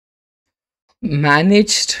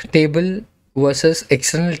Managed table versus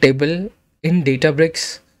external table in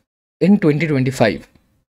Databricks in 2025.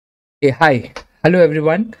 Hey, hi. Hello,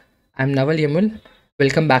 everyone. I'm Naval Yamul.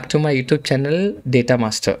 Welcome back to my YouTube channel, Data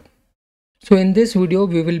Master. So in this video,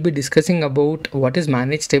 we will be discussing about what is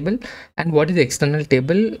managed table and what is external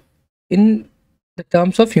table in the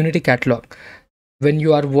terms of Unity Catalog. When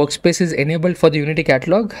your workspace is enabled for the Unity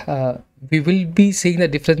Catalog, we will be seeing the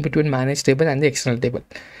difference between managed table and the external table.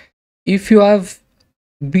 If you have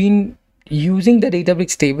been using the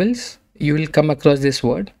Databricks tables, you will come across this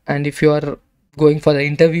word. And if you are going for the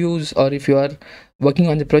interviews or if you are working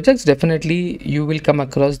on the projects, definitely you will come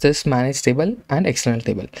across this managed table and external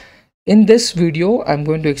table. In this video, I'm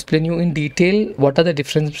going to explain you in detail what are the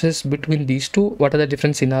differences between these two, what are the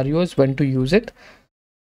different scenarios, when to use it.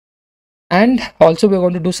 And also we're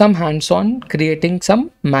going to do some hands-on creating some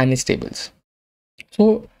managed tables.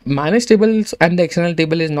 So managed tables and the external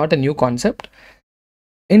table is not a new concept.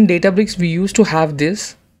 In Databricks, we used to have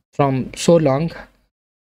this from so long.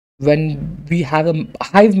 When we have a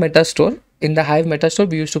Hive meta store, in the Hive meta store,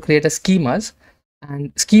 we used to create a schemas,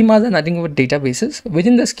 and schemas are nothing but databases.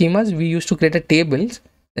 Within the schemas, we used to create a tables,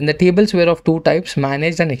 and the tables were of two types: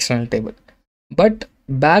 managed and external table. But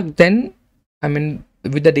back then,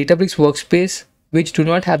 with the Databricks workspace, which do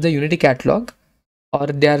not have the Unity catalog, or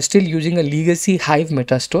they are still using a legacy Hive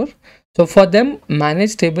meta store. So for them,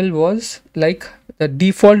 managed table was like the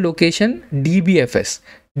default location DBFS.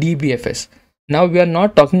 Now we are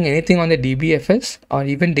not talking anything on the DBFS, or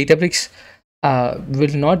even Databricks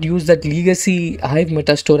will not use that legacy Hive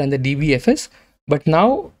meta store and the DBFS. But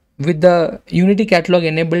now with the Unity catalog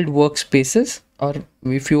enabled workspaces, or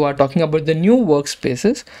if you are talking about the new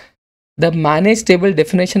workspaces, the managed table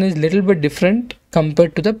definition is little bit different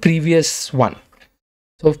compared to the previous one.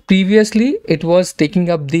 So previously it was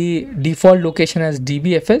taking up the default location as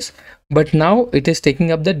DBFS, but now it is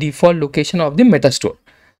taking up the default location of the Metastore.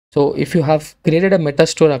 So if you have created a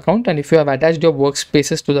Metastore account and if you have attached your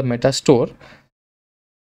workspaces to the Metastore,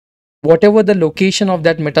 whatever the location of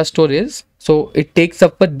that Metastore is, so it takes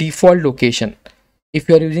up a default location. If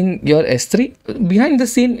you are using your S3, behind the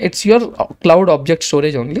scene, it's your cloud object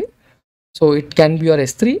storage only. So it can be your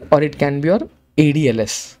S3 or it can be your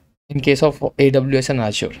ADLS in case of AWS and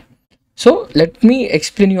Azure. So let me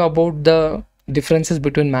explain you about the differences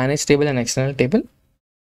between managed table and external table.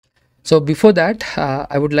 So before that,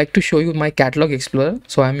 I would like to show you my catalog explorer.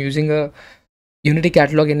 So I'm using a Unity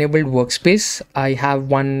catalog enabled workspace. I have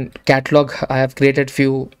one catalog I have created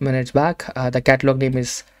few minutes back. The catalog name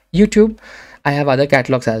is YouTube. I have other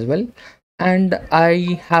catalogs as well. And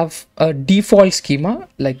I have a default schema.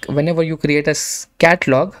 Like whenever you create a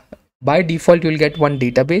catalog, by default, you'll get one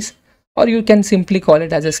database, or you can simply call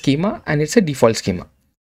it as a schema, and it's a default schema.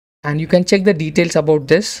 And you can check the details about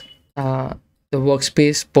this, the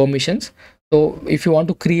workspace permissions. So if you want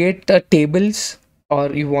to create tables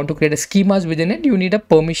or you want to create a schemas within it, you need a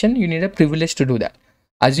permission, you need a privilege to do that.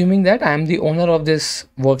 Assuming that I am the owner of this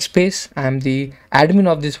workspace, I am the admin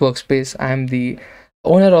of this workspace, I am the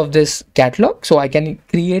owner of this catalog, so I can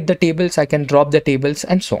create the tables, I can drop the tables,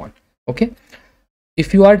 and so on. Okay.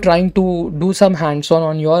 If you are trying to do some hands-on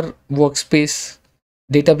on your workspace,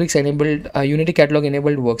 Databricks enabled Unity catalog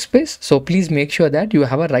enabled workspace, so please make sure that you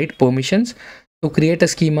have a right permissions to create a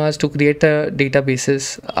schemas, to create a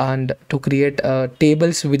databases, and to create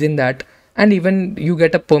tables within that, and even you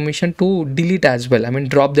get a permission to delete as well,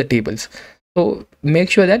 drop the tables. So make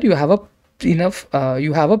sure that you have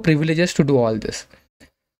you have a privileges to do all this.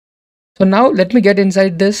 So now let me get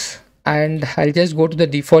inside this, and I'll just go to the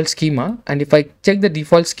default schema, and if I check the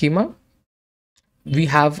default schema, we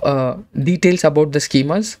have details about the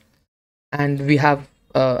schemas, and we have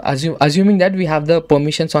assuming that we have the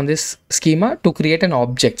permissions on this schema to create an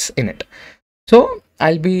objects in it. So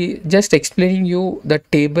I'll be just explaining you the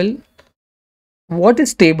table. What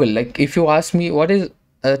is table? Like if you ask me what is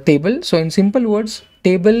a table, so in simple words,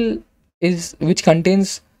 table is which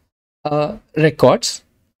contains records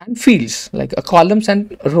and fields like columns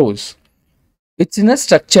and rows. It's in a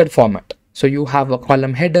structured format. So you have a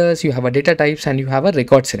column headers, you have a data types, and you have a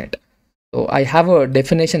records in it. So I have a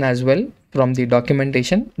definition as well from the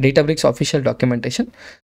documentation, Databricks official documentation.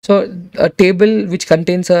 So a table which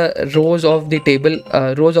contains rows of the table,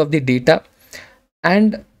 rows of the data.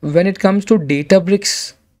 And when it comes to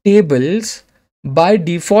Databricks tables, by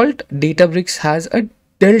default, Databricks has a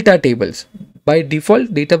delta tables. By default,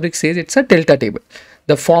 Databricks says it's a delta table.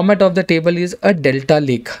 The format of the table is a delta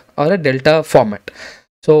lake or a delta format.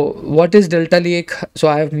 So what is delta lake? So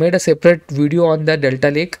I have made a separate video on the delta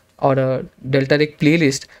lake or a delta lake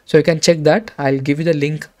playlist, so you can check that. I'll give you the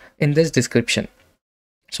link in this description.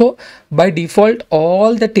 So by default,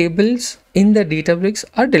 all the tables in the Databricks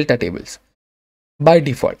are delta tables by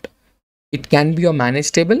default. It can be your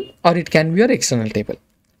managed table or it can be your external table.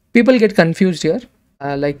 People get confused here.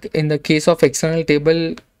 Like in the case of external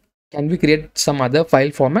table, can we create some other file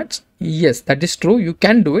formats? Yes, that is true. You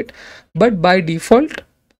can do it, but by default,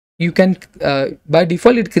 you can by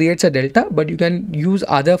default it creates a delta, but you can use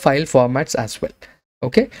other file formats as well.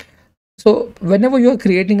 Okay. So whenever you are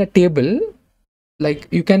creating a table, like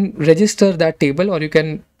you can register that table or you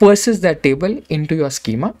can persist that table into your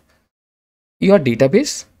schema, your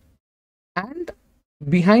database, and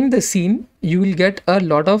behind the scene you will get a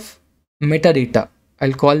lot of metadata.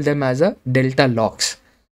 I'll call them as a delta logs.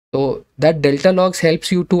 So that delta logs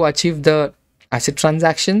helps you to achieve the asset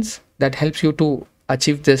transactions, that helps you to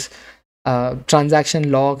achieve this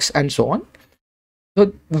transaction logs and so on.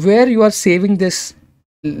 So where you are saving this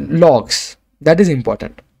logs, that is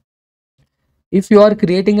important. If you are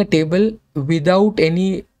creating a table without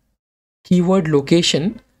any keyword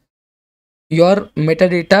location, your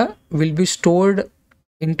metadata will be stored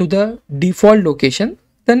into the default location,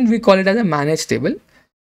 then we call it as a managed table.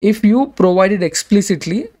 If you provide it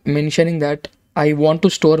explicitly mentioning that I want to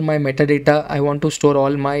store my metadata, I want to store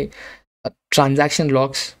all my transaction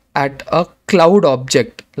logs at a cloud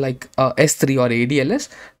object like S3 or ADLS,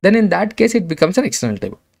 then in that case it becomes an external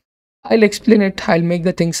table. I'll explain it. I'll make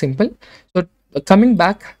the thing simple. So coming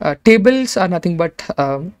back, tables are nothing but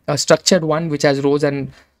a structured one which has rows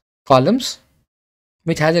and columns,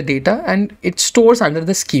 which has a data and it stores under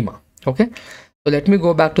the schema. Okay, so let me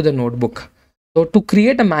go back to the notebook. So to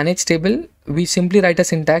create a managed table, we simply write a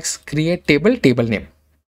syntax create table, table name,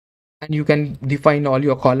 and you can define all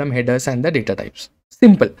your column headers and the data types.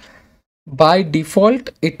 Simple. By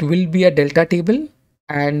default, it will be a delta table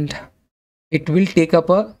and it will take up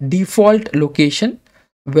a default location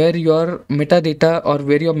where your metadata or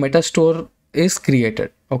where your meta store is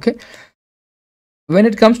created. Okay. When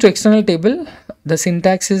it comes to external table, the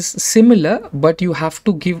syntax is similar, but you have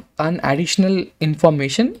to give an additional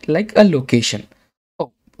information like a location.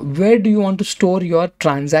 Oh, where do you want to store your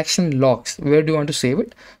transaction logs? Where do you want to save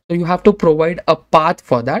it? So you have to provide a path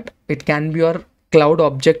for that. It can be your cloud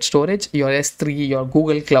object storage, your S3, your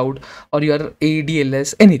Google Cloud, or your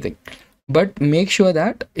ADLS, anything. But make sure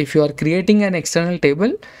that if you are creating an external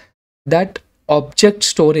table, that object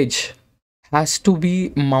storage has to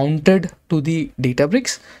be mounted to the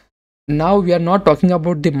Databricks. Now we are not talking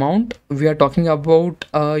about the mount, we are talking about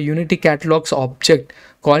a Unity Catalogs object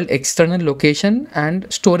called external location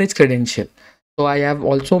and storage credential. So I have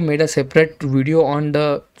also made a separate video on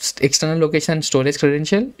the external location and storage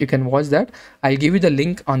credential. You can watch that. I'll give you the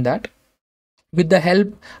link on that. With the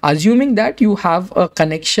help, assuming that you have a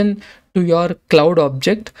connection to your cloud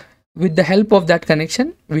object, with the help of that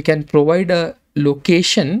connection, we can provide a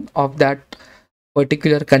location of that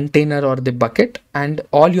particular container or the bucket, and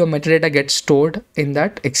all your metadata gets stored in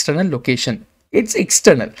that external location. It's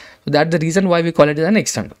external, so that's the reason why we call it an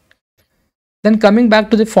external. Then coming back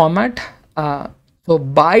to the format, so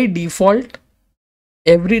by default,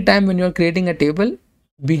 every time when you're creating a table,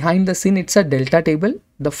 behind the scene it's a delta table.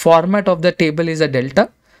 The format of the table is a delta.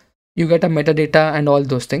 You get a metadata and all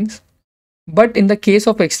those things. But in the case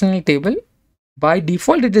of external table, by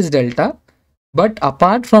default it is delta. But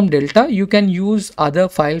apart from delta, you can use other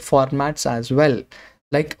file formats as well.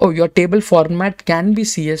 Like, oh, your table format can be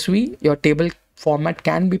CSV, your table format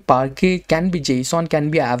can be Parquet, can be JSON, can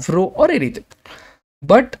be Avro or anything.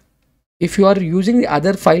 But if you are using the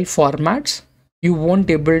other file formats, you won't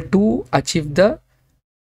be able to achieve the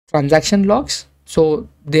transaction logs. So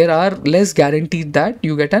there are less guaranteed that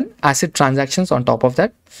you get an asset transactions on top of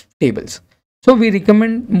that tables. So we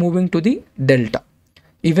recommend moving to the delta.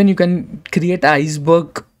 Even you can create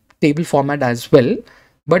iceberg table format as well,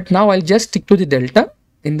 but now I'll just stick to the delta.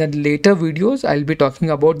 In the later videos, I'll be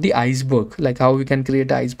talking about the iceberg, like how we can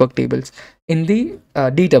create iceberg tables in the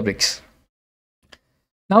Databricks.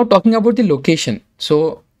 Now talking about the location.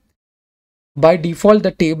 So by default,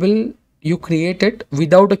 the table you create it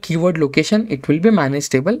without a keyword location, it will be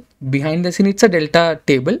managed table. Behind the scene, it's a delta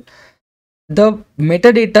table. The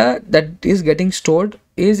metadata that is getting stored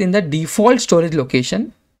is in the default storage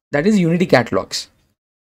location, that is Unity Catalogs.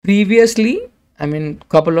 Previously, I mean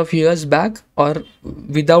couple of years back, or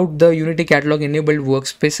without the Unity Catalog enabled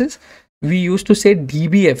workspaces, we used to say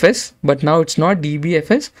DBFS, but now it's not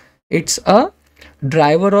DBFS, it's a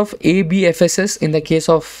driver of ABFSS in the case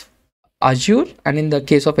of Azure, and in the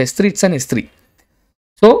case of S3 it's an S3.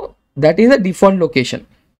 So that is a default location.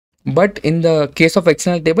 But in the case of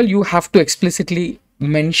external table, you have to explicitly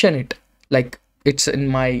mention it, like it's in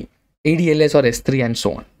my ADLS or S3 and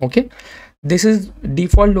so on. Okay. this is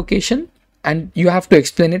default location and you have to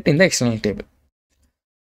explain it in the external table.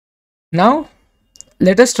 Now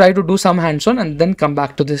let us try to do some hands-on and then come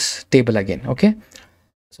back to this table again. Okay,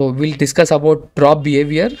 so we'll discuss about drop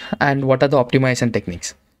behavior and what are the optimization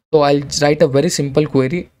techniques. So I'll write a very simple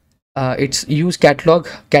query. It's use catalog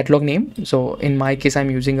name. So in my case, I'm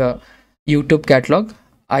using a YouTube catalog.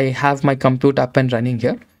 I have my compute up and running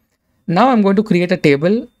here. Now I'm going to create a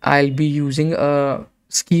table. I'll be using a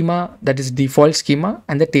schema that is default schema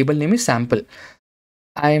and the table name is sample.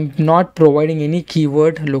 I'm not providing any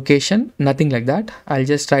keyword location, nothing like that. I'll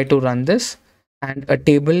just try to run this and a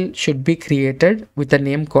table should be created with a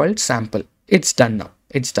name called sample. It's done now.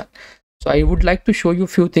 It's done. So I would like to show you a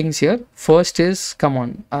few things here. First is, come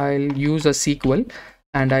on, I'll use a SQL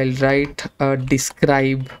and I'll write a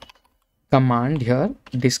describe command here.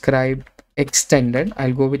 Describe extended.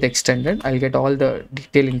 I'll go with extended. I'll get all the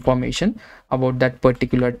detailed information about that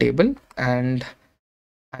particular table and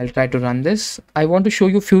I'll try to run this. I want to show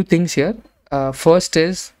you a few things here. First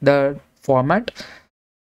is the format.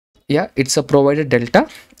 Yeah, it's a provided delta.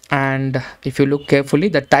 And if you look carefully,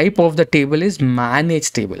 the type of the table is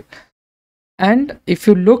managed table. And if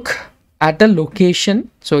you look at the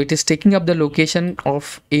location, so it is taking up the location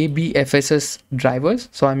of ABFSS drivers.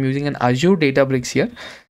 So I'm using an Azure Databricks here.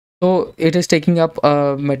 So it is taking up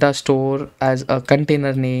a meta store as a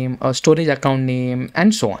container name, a storage account name,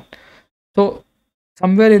 and so on. So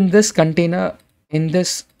somewhere in this container, in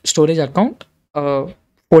this storage account, a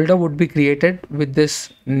folder would be created with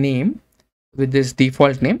this name, with this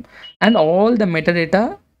default name, and all the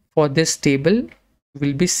metadata for this table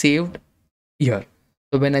will be saved here.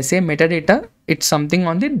 So when I say metadata, it's something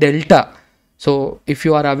on the delta. So if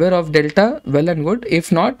you are aware of delta, well and good.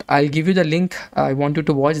 If not, I'll give you the link. I want you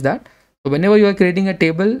to watch that. So whenever you are creating a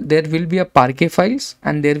table, there will be a Parquet files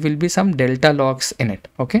and there will be some delta logs in it.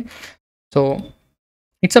 Okay, so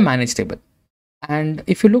it's a managed table. And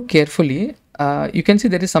if you look carefully, you can see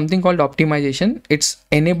there is something called optimization. It's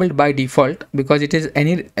enabled by default because it is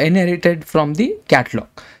inherited from the catalog.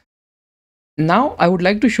 Now I would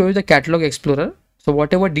like to show you the catalog explorer. So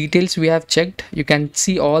whatever details we have checked, you can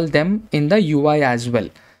see all them in the UI as well.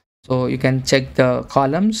 So you can check the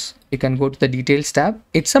columns, you can go to the details tab.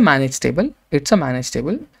 It's a managed table. It's a managed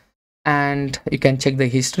table. And you can check the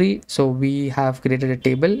history. So we have created a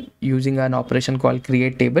table using an operation called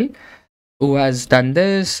create table. Who has done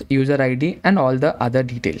this, user ID, and all the other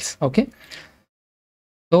details. Okay.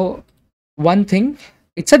 So one thing,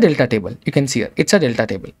 it's a delta table. You can see here, it's a delta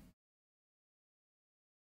table.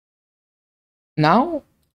 Now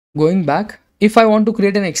going back, if I want to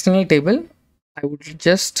create an external table, I would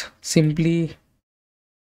just simply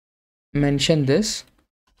mention this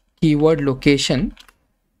keyword location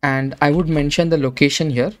and I would mention the location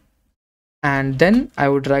here and then I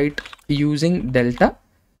would write using delta.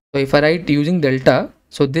 So if I write using delta,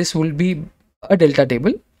 so this will be a delta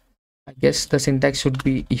table. I guess the syntax should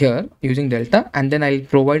be here using delta and then I'll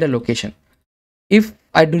provide a location. If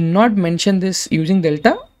I do not mention this using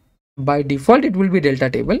delta, by default it will be delta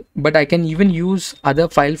table, but I can even use other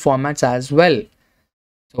file formats as well.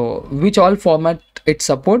 So which all format it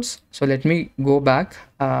supports. So let me go back.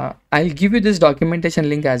 I'll give you this documentation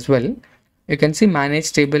link as well. You can see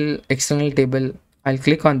manage table, external table. I'll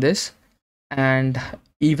click on this and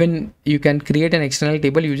even you can create an external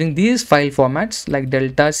table using these file formats like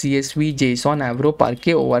delta, CSV, JSON, Avro,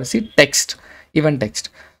 Parquet, ORC, text, even text.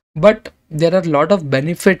 But there are a lot of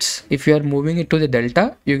benefits if you are moving it to the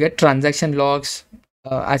delta. You get transaction logs,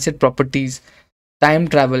 asset properties, time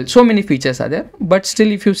travel, so many features are there. But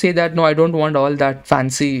still, if you say that no, I don't want all that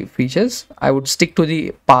fancy features, I would stick to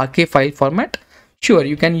the Parquet file format. Sure,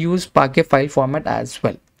 you can use Parquet file format as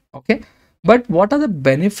well. Okay, but what are the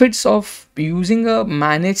benefits of using a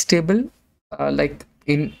managed table like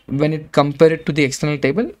in when it compare it to the external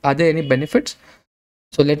table? Are there any benefits?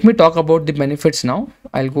 So let me talk about the benefits now.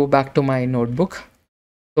 I'll go back to my notebook.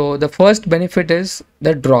 So the first benefit is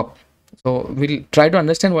the drop. So we'll try to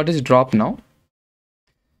understand what is drop now.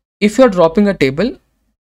 If you're dropping a table,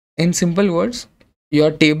 in simple words,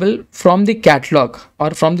 your table from the catalog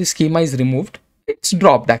or from the schema is removed. It's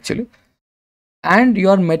dropped actually. And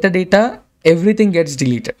your metadata, everything gets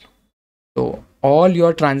deleted. So all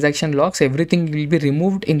your transaction logs, everything will be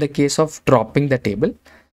removed in the case of dropping the table.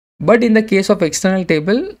 But in the case of external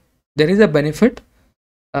table, there is a benefit.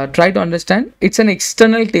 Try to understand. It's an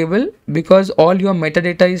external table because all your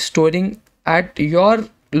metadata is storing at your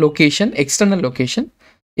location, external location.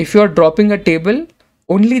 If you are dropping a table,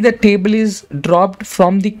 only the table is dropped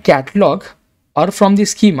from the catalog or from the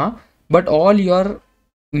schema, but all your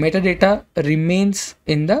metadata remains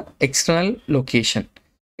in the external location.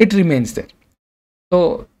 it remains there.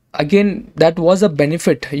 So again, that was a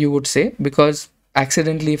benefit, you would say, because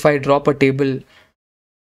accidentally if I drop a table,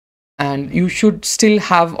 and you should still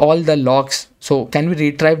have all the logs. So can we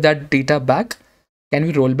retrieve that data back? Can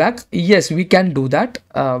we roll back? Yes, we can do that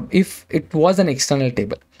if it was an external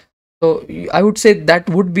table. So I would say that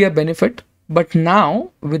would be a benefit. But now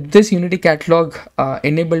with this Unity Catalog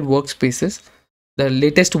enabled workspaces, the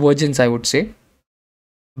latest versions, I would say,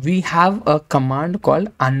 we have a command called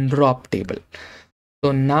undrop table.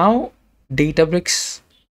 So now Databricks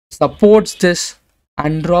supports this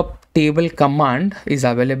undrop table command is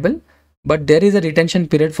available, but there is a retention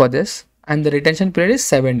period for this, and the retention period is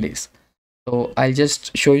 7 days. So I'll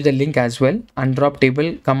just show you the link as well. Undrop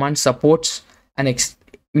table command supports an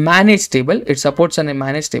managed table. It supports a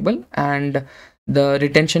managed table, and the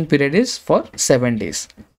retention period is for 7 days.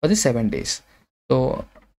 For the 7 days. So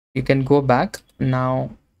you can go back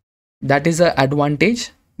now. That is an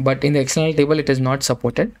advantage, but in the external table it is not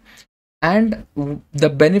supported. And the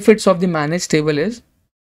benefits of the managed table is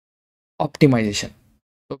optimization.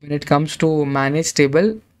 So when it comes to managed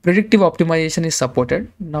table, predictive optimization is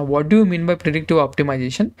supported. Now what do you mean by predictive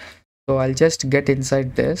optimization? So I'll just get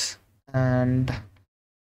inside this, and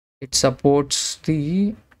it supports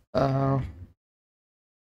the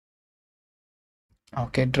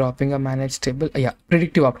okay, dropping a managed table. Yeah,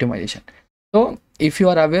 predictive optimization. So if you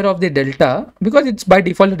are aware of the delta, because it's by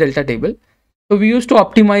default a delta table, so we used to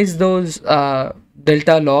optimize those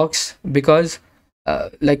delta logs, because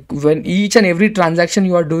like when each and every transaction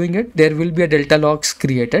you are doing it, there will be a delta logs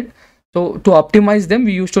created. So to optimize them,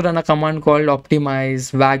 we used to run a command called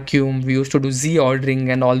optimize vacuum. We used to do z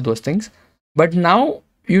ordering and all those things. But now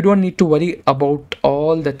you don't need to worry about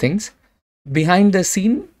all the things. Behind the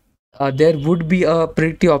scene, there would be a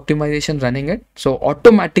predictive optimization running it. So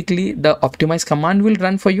automatically the optimize command will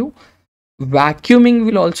run for you. Vacuuming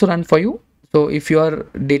will also run for you. So if your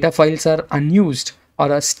data files are unused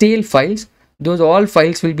or are stale files, those all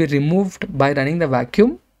files will be removed by running the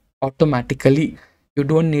vacuum automatically. You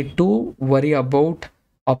don't need to worry about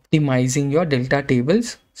optimizing your delta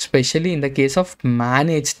tables, especially in the case of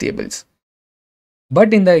managed tables.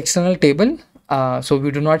 But in the external table, so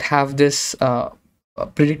we do not have this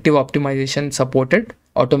predictive optimization supported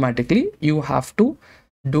automatically. You have to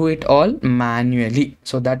do it all manually.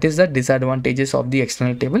 So that is the disadvantages of the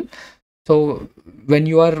external table. So when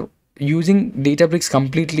you are using Databricks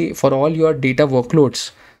completely for all your data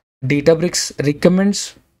workloads, Databricks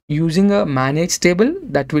recommends using a managed table.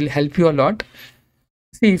 That will help you a lot.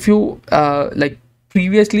 See, if you like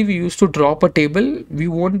previously we used to drop a table, we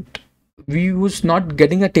was not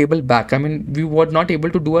getting a table back. I mean, we were not able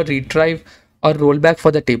to do a retrieve or rollback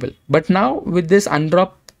for the table. But now with this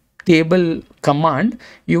undrop table command,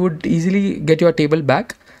 you would easily get your table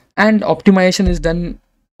back, and optimization is done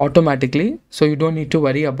automatically. So you don't need to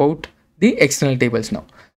worry about the external tables now.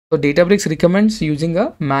 So Databricks recommends using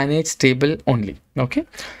a managed table only. Okay.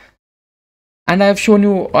 And I have shown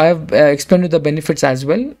you, I have explained you the benefits as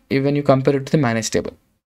well when you compare it to the managed table.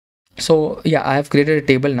 So yeah, I have created a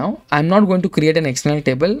table now. I'm not going to create an external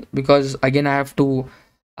table, because again I have to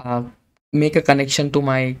make a connection to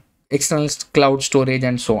my external cloud storage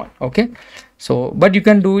and so on. Okay, so but you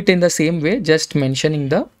can do it in the same way, just mentioning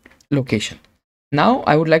the location. Now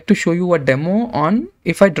I would like to show you a demo on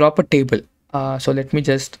if I drop a table. So let me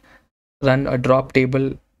just run a drop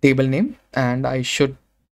table name, and I should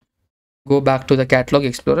go back to the catalog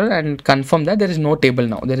explorer and confirm that there is no table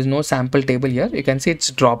now. There is no sample table here. You can see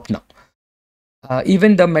it's dropped now.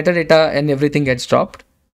 Even the metadata and everything gets dropped.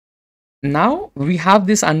 Now we have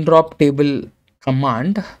this undrop table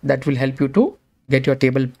command that will help you to get your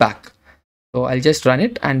table back. So I'll just run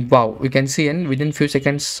it, and wow, we can see in within few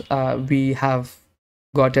seconds we have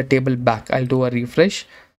got a table back. I'll do a refresh,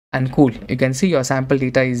 and cool, you can see your sample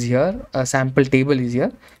data is here, a sample table is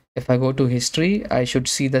here. If I go to history, I should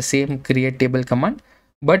see the same create table command,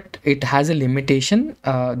 but it has a limitation.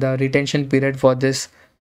 The retention period for this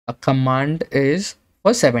command is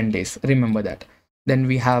for 7 days. Remember that. Then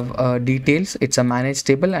we have details. It's a managed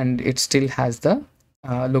table, and it still has the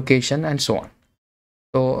location and so on.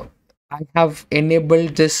 So I have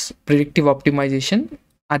enabled this predictive optimization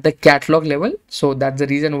at the catalog level. So that's the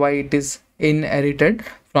reason why it is inherited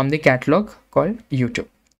from the catalog called YouTube.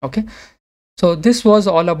 Okay. So this was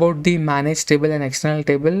all about the managed table and external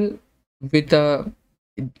table with the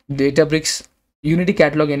Databricks Unity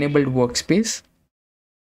Catalog enabled workspace.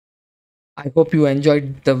 I hope you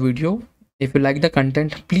enjoyed the video. If you like the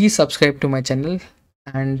content, please subscribe to my channel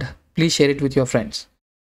and please share it with your friends.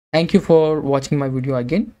 Thank you for watching my video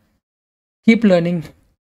again. Keep learning.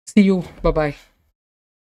 See you. Bye bye.